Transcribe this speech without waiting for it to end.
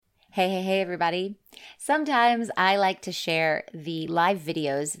Hey, everybody. Sometimes I like to share the live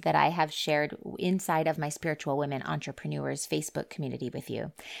videos that I have shared inside of my Spiritual Women Entrepreneurs Facebook community with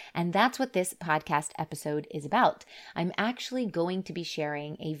you. And that's what this podcast episode is about. I'm actually going to be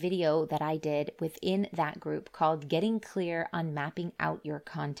sharing a video that I did within that group called Getting Clear on Mapping Out Your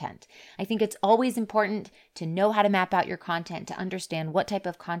Content. I think it's always important to know how to map out your content, to understand what type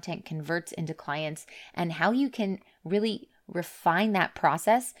of content converts into clients, and how you can really refine that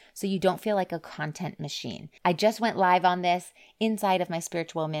process so you don't feel like a content machine. I just went live on this inside of my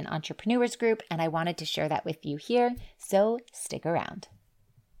Spiritual Women Entrepreneurs group, and I wanted to share that with you here, so stick around.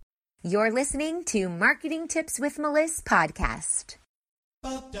 You're listening to Marketing Tips with Melissa podcast.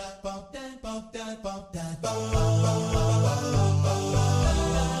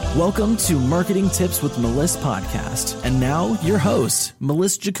 Welcome to Marketing Tips with Melissa podcast. And now your host,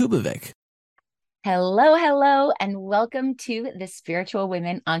 Melissa Jakubovic. Hello, and welcome to the Spiritual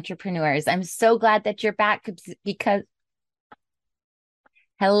Women Entrepreneurs. I'm so glad that you're back because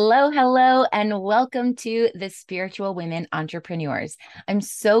Hello, and welcome to the Spiritual Women Entrepreneurs. I'm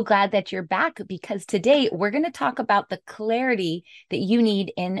so glad that you're back because today we're going to talk about the clarity that you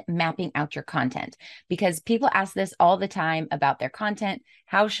need in mapping out your content. Because people ask this all the time about their content.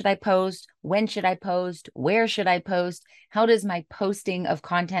 How should I post? When should I post? Where should I post? How does my posting of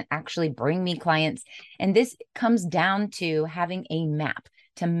content actually bring me clients? And this comes down to having a map.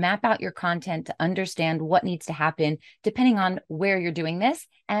 To map out your content, to understand what needs to happen, depending on where you're doing this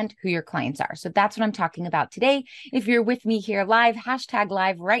and who your clients are. So that's what I'm talking about today. If you're with me here live, hashtag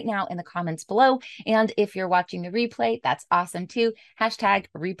live right now in the comments below. And if you're watching the replay, that's awesome too. Hashtag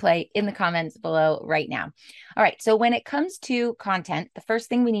replay in the comments below right now. All right. So when it comes to content, the first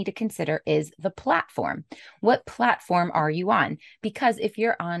thing we need to consider is the platform. What platform are you on? Because if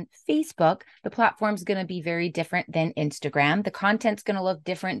you're on Facebook, the platform's going to be very different than Instagram. The content's going to look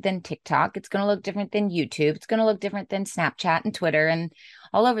different than TikTok. It's going to look different than YouTube. It's going to look different than Snapchat and Twitter and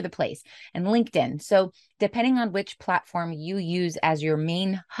all over the place and LinkedIn. So depending on which platform you use as your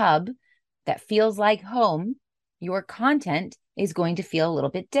main hub that feels like home, your content is going to feel a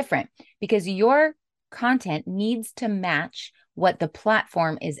little bit different because your content needs to match what the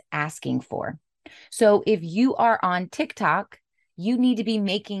platform is asking for. So if you are on TikTok, you need to be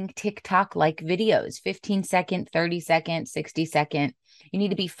making TikTok-like videos, 15-second, 30-second, 60-second. You need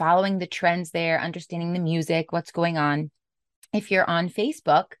to be following the trends there, understanding the music, what's going on. If you're on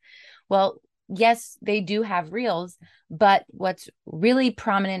Facebook, well, yes, they do have reels, but what's really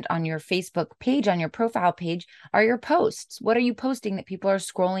prominent on your Facebook page, on your profile page, are your posts. What are you posting that people are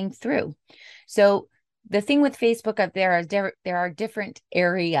scrolling through? So the thing with Facebook up there is there are different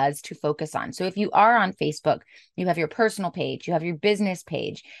areas to focus on. So if you are on Facebook, you have your personal page, you have your business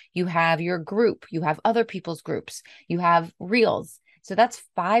page, you have your group, you have other people's groups, you have reels. So that's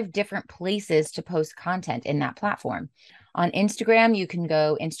 5 different places to post content in that platform. On Instagram, you can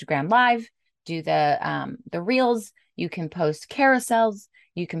go Instagram Live, do the reels, you can post carousels,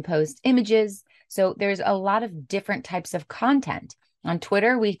 you can post images. So there's a lot of different types of content. On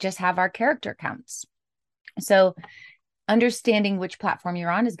Twitter, we just have our character counts. So understanding which platform you're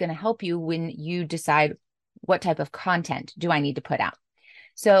on is going to help you when you decide what type of content do I need to put out.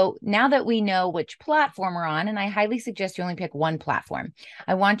 So now that we know which platform we're on, and I highly suggest you only pick one platform,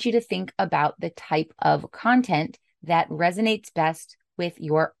 I want you to think about the type of content that resonates best with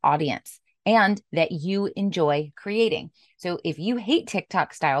your audience and that you enjoy creating. So if you hate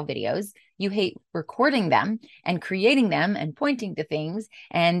TikTok style videos, you hate recording them and creating them and pointing to things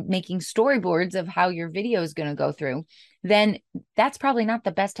and making storyboards of how your video is going to go through, then that's probably not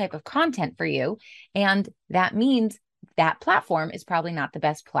the best type of content for you. And that means that platform is probably not the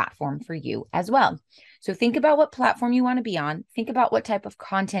best platform for you as well. So think about what platform you want to be on. Think about what type of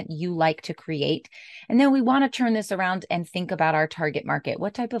content you like to create. And then we want to turn this around and think about our target market.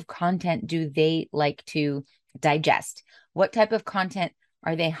 What type of content do they like to digest? What type of content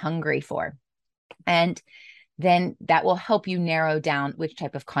are they hungry for? And then that will help you narrow down which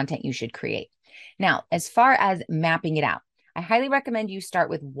type of content you should create. Now, as far as mapping it out, I highly recommend you start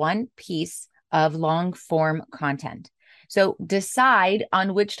with one piece of long form content. So decide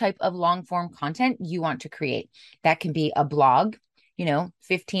on which type of long form content you want to create. That can be a blog,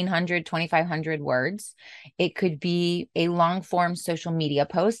 1,500, 2,500 words. It could be a long form social media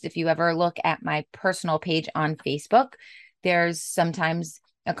post. If you ever look at my personal page on Facebook, there's sometimes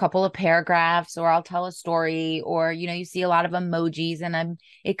a couple of paragraphs, or I'll tell a story, or, you see a lot of emojis and I'm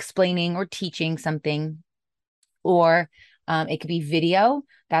explaining or teaching something. Or it could be video.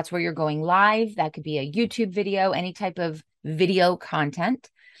 That's where you're going live. That could be a YouTube video, any type of video content.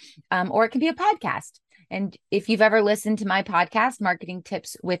 Or it can be a podcast. And if you've ever listened to my podcast, Marketing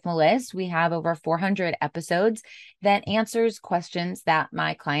Tips with Melissa, we have over 400 episodes that answers questions that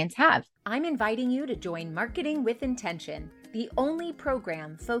my clients have. I'm inviting you to join Marketing with Intention, the only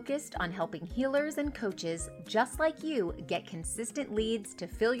program focused on helping healers and coaches just like you get consistent leads to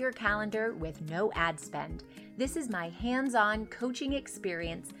fill your calendar with no ad spend. This is my hands-on coaching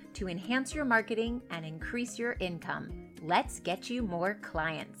experience to enhance your marketing and increase your income. Let's get you more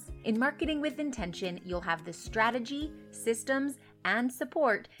clients. In Marketing with Intention, you'll have the strategy, systems, and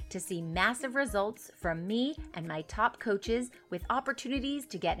support to see massive results from me and my top coaches with opportunities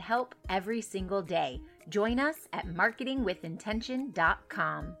to get help every single day. Join us at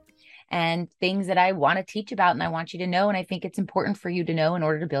marketingwithintention.com. And things that I want to teach about and I want you to know, and I think it's important for you to know in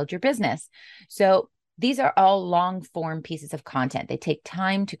order to build your business. So these are all long form pieces of content. They take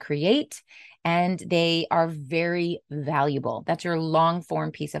time to create and they are very valuable. That's your long form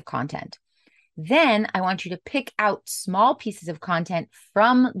piece of content. Then I want you to pick out small pieces of content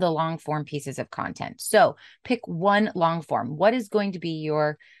from the long form pieces of content. So pick one long form. What is going to be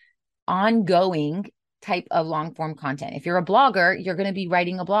your ongoing type of long form content? If you're a blogger, you're going to be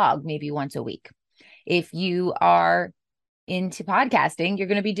writing a blog maybe once a week. If you are into podcasting, you're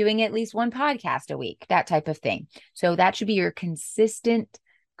going to be doing at least one podcast a week, that type of thing. So that should be your consistent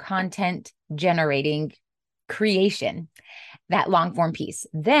content generating creation, that long form piece.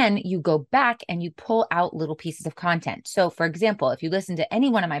 Then you go back and you pull out little pieces of content. So for example, if you listen to any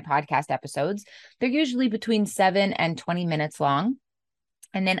one of my podcast episodes, they're usually between 7 and 20 minutes long.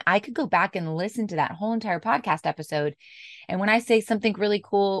 And then I could go back and listen to that whole entire podcast episode. And when I say something really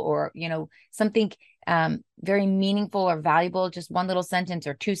cool or, something very meaningful or valuable, just one little sentence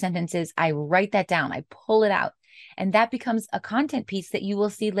or two sentences, I write that down, I pull it out. And that becomes a content piece that you will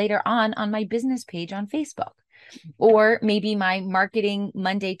see later on my business page on Facebook. Or maybe my Marketing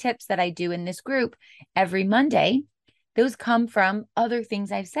Monday tips that I do in this group every Monday, those come from other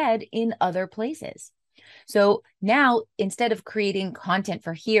things I've said in other places. So now instead of creating content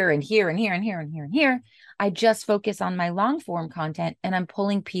for here and here and here and here and here and here, I just focus on my long form content and I'm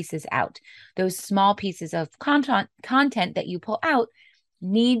pulling pieces out. Those small pieces of content that you pull out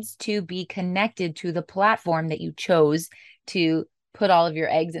needs to be connected to the platform that you chose to put all of your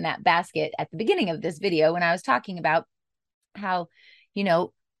eggs in that basket at the beginning of this video when I was talking about how,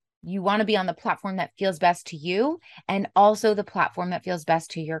 you want to be on the platform that feels best to you and also the platform that feels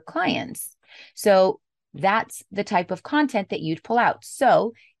best to your clients. So that's the type of content that you'd pull out.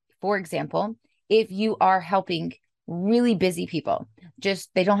 So, for example, if you are helping really busy people,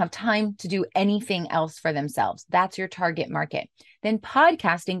 they don't have time to do anything else for themselves, that's your target market, then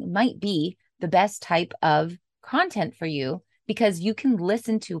podcasting might be the best type of content for you because you can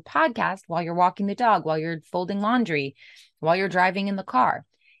listen to a podcast while you're walking the dog, while you're folding laundry, while you're driving in the car,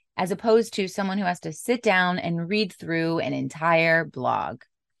 as opposed to someone who has to sit down and read through an entire blog.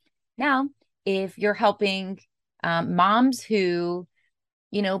 Now, if you're helping moms who,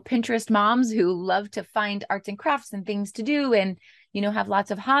 Pinterest moms who love to find arts and crafts and things to do and, have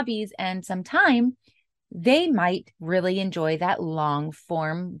lots of hobbies and some time, they might really enjoy that long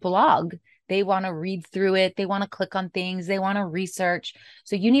form blog. They want to read through it. They want to click on things. They want to research.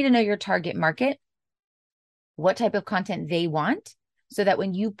 So you need to know your target market, what type of content they want, so that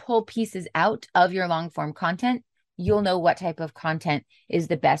when you pull pieces out of your long form content, you'll know what type of content is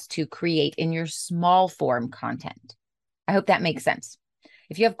the best to create in your small form content. I hope that makes sense.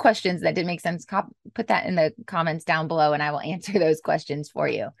 If you have questions that didn't make sense, put that in the comments down below and I will answer those questions for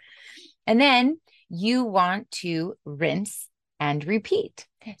you. And then you want to rinse and repeat.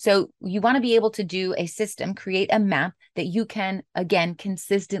 So you want to be able to do a system, create a map that you can, again,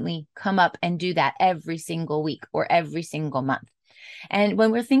 consistently come up and do that every single week or every single month. And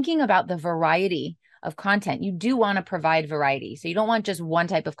when we're thinking about the variety of content, you do want to provide variety. So you don't want just one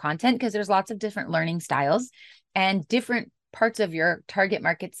type of content because there's lots of different learning styles and different parts of your target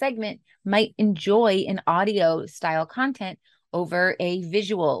market segment might enjoy an audio style content over a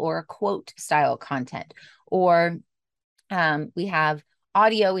visual or a quote style content. Or we have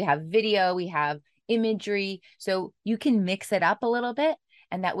audio, we have video, we have imagery. So you can mix it up a little bit.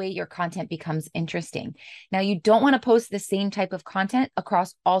 And that way your content becomes interesting. Now, you don't want to post the same type of content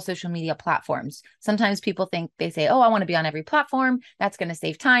across all social media platforms. Sometimes people they say, oh, I want to be on every platform. That's going to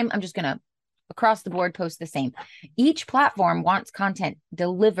save time. I'm just going to across the board post the same. Each platform wants content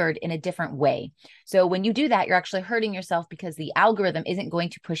delivered in a different way. So when you do that, you're actually hurting yourself because the algorithm isn't going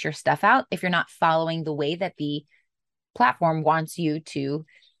to push your stuff out if you're not following the way that the platform wants you to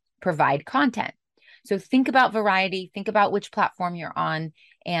provide content. So think about variety, think about which platform you're on,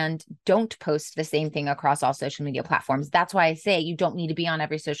 and don't post the same thing across all social media platforms. That's why I say you don't need to be on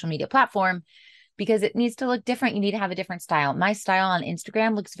every social media platform, because it needs to look different. You need to have a different style. My style on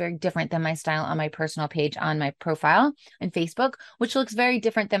Instagram looks very different than my style on my personal page on my profile and Facebook, which looks very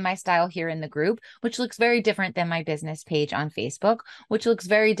different than my style here in the group, which looks very different than my business page on Facebook, which looks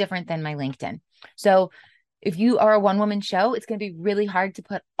very different than my LinkedIn. So if you are a one-woman show, it's going to be really hard to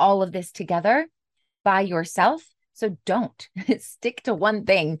put all of this together by yourself. So don't stick to one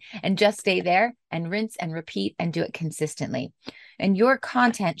thing and just stay there and rinse and repeat and do it consistently. And your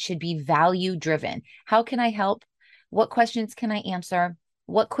content should be value driven. How can I help? What questions can I answer?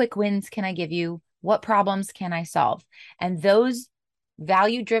 What quick wins can I give you? What problems can I solve? And those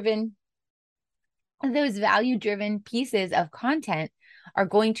value driven pieces of content are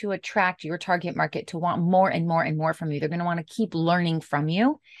going to attract your target market to want more and more and more from you. They're going to want to keep learning from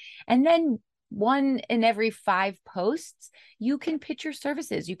you. And then 1 in every 5 posts, you can pitch your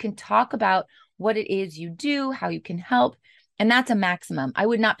services. You can talk about what it is you do, how you can help. And that's a maximum. I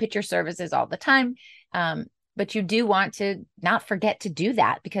would not pitch your services all the time. But you do want to not forget to do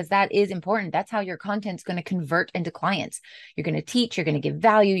that, because that is important. That's how your content's going to convert into clients. You're going to teach, you're going to give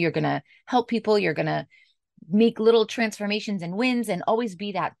value, you're going to help people, you're going to make little transformations and wins and always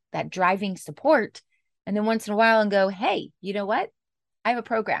be that driving support. And then once in a while and go, hey, you know what? I have a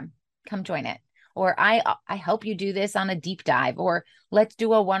program. Come join it. Or I help you do this on a deep dive, or let's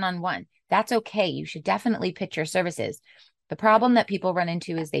do a one-on-one. That's okay. You should definitely pitch your services. The problem that people run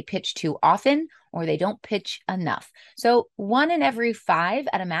into is they pitch too often or they don't pitch enough. So 1 in every 5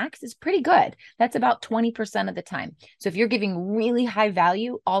 at a max is pretty good. That's about 20% of the time. So if you're giving really high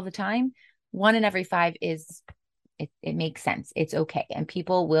value all the time, 1 in every 5 is, it makes sense. It's okay. And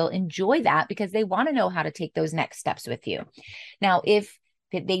people will enjoy that because they want to know how to take those next steps with you. Now, if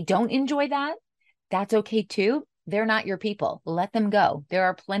they don't enjoy that, that's okay too. They're not your people. Let them go. There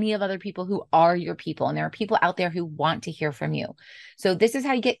are plenty of other people who are your people, and there are people out there who want to hear from you. So this is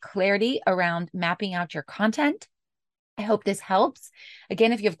how you get clarity around mapping out your content. I hope this helps.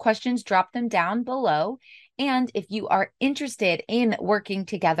 Again, if you have questions, drop them down below. And if you are interested in working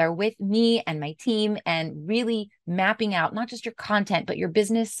together with me and my team and really mapping out not just your content, but your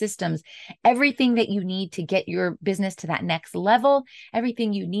business systems, everything that you need to get your business to that next level,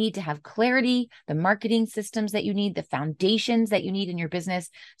 everything you need to have clarity, the marketing systems that you need, the foundations that you need in your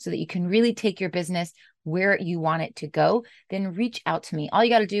business so that you can really take your business where you want it to go, then reach out to me. All you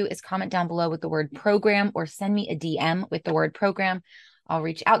got to do is comment down below with the word program or send me a DM with the word program. I'll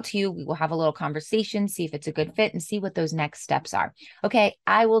reach out to you. We will have a little conversation, see if it's a good fit and see what those next steps are. Okay,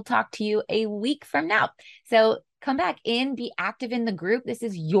 I will talk to you a week from now. So come back in, be active in the group. This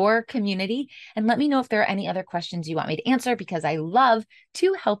is your community. And let me know if there are any other questions you want me to answer, because I love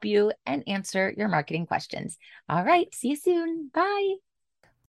to help you and answer your marketing questions. All right, see you soon. Bye.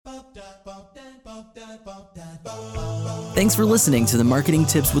 Thanks for listening to the Marketing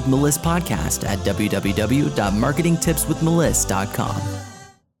Tips with Meliss podcast at www.marketingtipswithmeliss.com.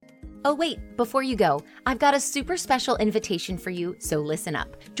 Oh, wait, before you go, I've got a super special invitation for you, so listen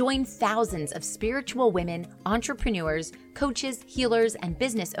up. Join thousands of spiritual women, entrepreneurs, coaches, healers, and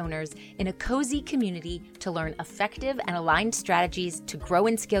business owners in a cozy community to learn effective and aligned strategies to grow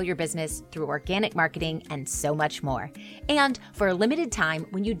and scale your business through organic marketing and so much more. And for a limited time,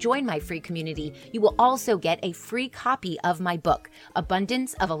 when you join my free community, you will also get a free copy of my book,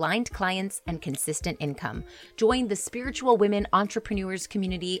 Abundance of Aligned Clients and Consistent Income. Join the Spiritual Women Entrepreneurs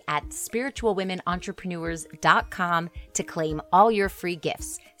community at spiritualwomenentrepreneurs.com to claim all your free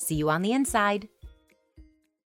gifts. See you on the inside.